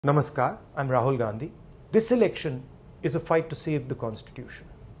Namaskar, I'm Rahul Gandhi. This election is a fight to save the Constitution.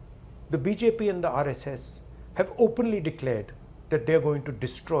 The BJP and the RSS have openly declared that they are going to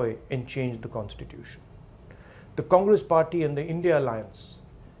destroy and change the Constitution. The Congress Party and the India Alliance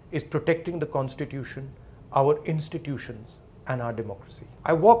is protecting the Constitution, our institutions, and our democracy.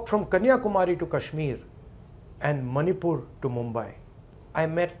 I walked from Kanyakumari to Kashmir and Manipur to Mumbai. I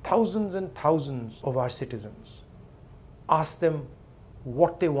met thousands and thousands of our citizens, asked them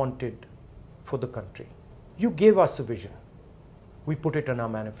what they wanted for the country. You gave us a vision. We put it in our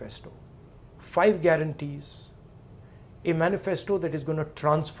manifesto. 5 guarantees, a manifesto that is going to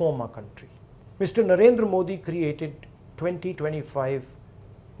transform our country. Mr. Narendra Modi created 20-25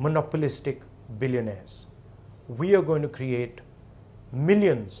 monopolistic billionaires. We are going to create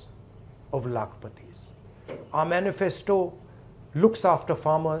millions of lakhpatis. Our manifesto looks after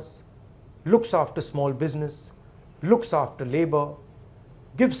farmers, looks after small business, looks after labor,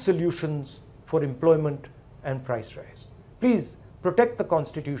 gives solutions for employment and price rise. Please protect the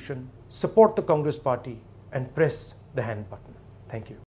Constitution, support the Congress Party, and press the hand button. Thank you.